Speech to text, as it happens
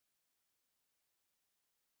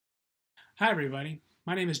Hi everybody,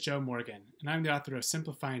 my name is Joe Morgan, and I'm the author of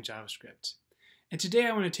Simplifying JavaScript. And today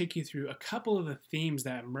I want to take you through a couple of the themes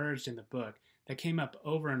that emerged in the book that came up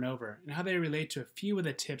over and over, and how they relate to a few of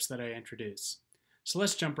the tips that I introduce. So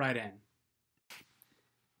let's jump right in.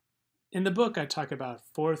 In the book I talk about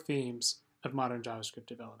 4 themes of modern JavaScript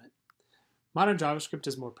development. Modern JavaScript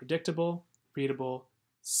is more predictable, readable,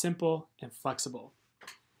 simple, and flexible.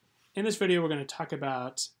 In this video we're going to talk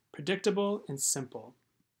about predictable and simple.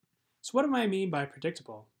 So what do I mean by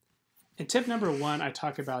predictable? In tip number 1, I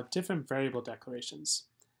talk about different variable declarations.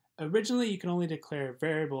 Originally, you can only declare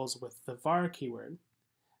variables with the var keyword.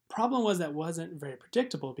 Problem was that wasn't very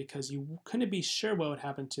predictable because you couldn't be sure what would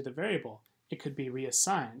happen to the variable. It could be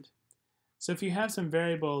reassigned. So if you have some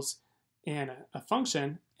variables in a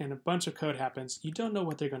function and a bunch of code happens, you don't know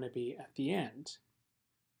what they're going to be at the end.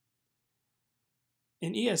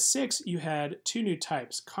 In ES6, you had 2 new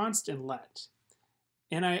types, const and let.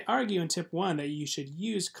 And I argue in tip 1 that you should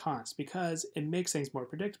use const because it makes things more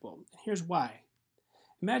predictable. And here's why.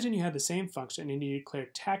 Imagine you have the same function and you declare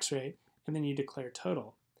tax rate and then you declare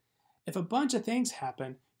total. If a bunch of things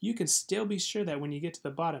happen, you can still be sure that when you get to the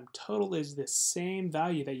bottom, total is the same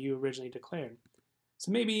value that you originally declared.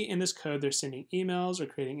 So maybe in this code they're sending emails or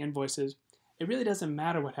creating invoices. It really doesn't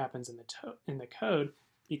matter what happens in the code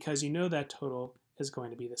because you know that total is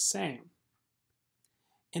going to be the same.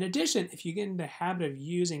 In addition, if you get in the habit of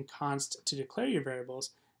using const to declare your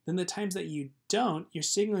variables, then the times that you don't, you're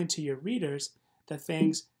signaling to your readers that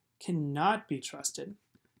things cannot be trusted.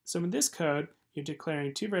 So in this code, you're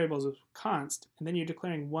declaring 2 variables with const, and then you're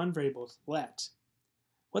declaring 1 variable with let.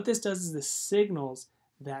 What this does is this signals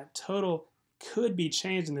that total could be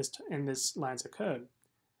changed in this lines of code.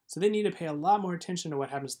 So they need to pay a lot more attention to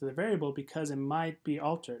what happens to the variable because it might be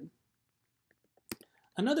altered.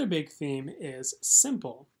 Another big theme is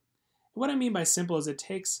simple. What I mean by simple is it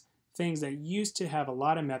takes things that used to have a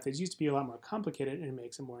lot of methods, used to be a lot more complicated, and it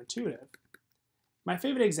makes it more intuitive. My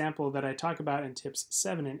favorite example that I talk about in tips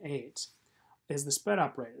 7 and 8 is the spread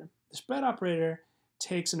operator. The spread operator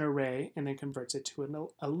takes an array and then converts it to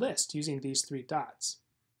a list using these 3 dots.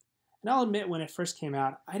 And I'll admit when it first came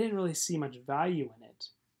out, I didn't really see much value in it.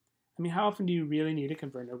 I mean, how often do you really need to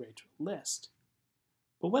convert an array to a list?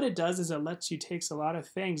 But what it does is it lets you take a lot of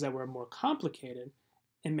things that were more complicated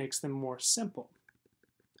and makes them more simple.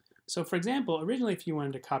 So for example, originally if you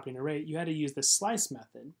wanted to copy an array, you had to use the slice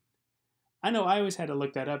method. I know I always had to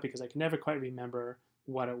look that up because I could never quite remember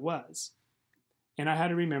what it was. And I had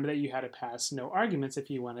to remember that you had to pass no arguments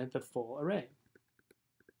if you wanted the full array.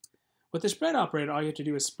 With the spread operator, all you have to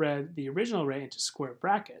do is spread the original array into square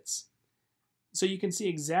brackets. So you can see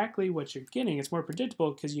exactly what you're getting. It's more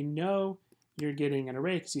predictable because you know you're getting an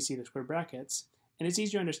array because you see the square brackets. And it's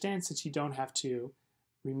easier to understand since you don't have to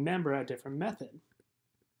remember a different method.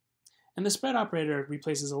 And the spread operator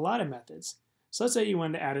replaces a lot of methods. So let's say you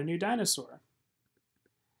wanted to add a new dinosaur.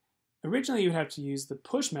 Originally you would have to use the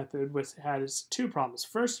push method, which has 2 problems.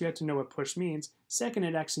 First, you have to know what push means. Second,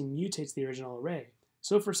 it actually mutates the original array.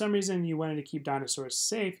 So if for some reason you wanted to keep dinosaurs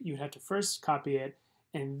safe, you would have to first copy it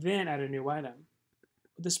and then add a new item.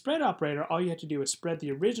 With the spread operator, all you have to do is spread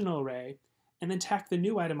the original array and then tack the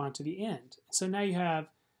new item onto the end. So now you have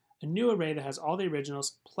a new array that has all the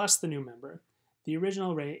originals plus the new member. The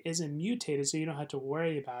original array isn't mutated, so you don't have to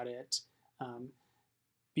worry about it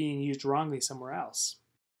being used wrongly somewhere else.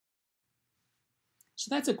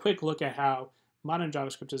 So that's a quick look at how modern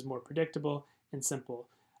JavaScript is more predictable and simple.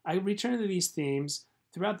 I return to these themes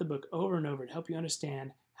throughout the book over and over to help you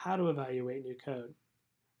understand how to evaluate new code.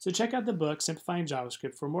 So check out the book, Simplifying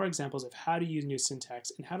JavaScript, for more examples of how to use new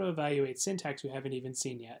syntax and how to evaluate syntax you haven't even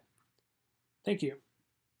seen yet. Thank you.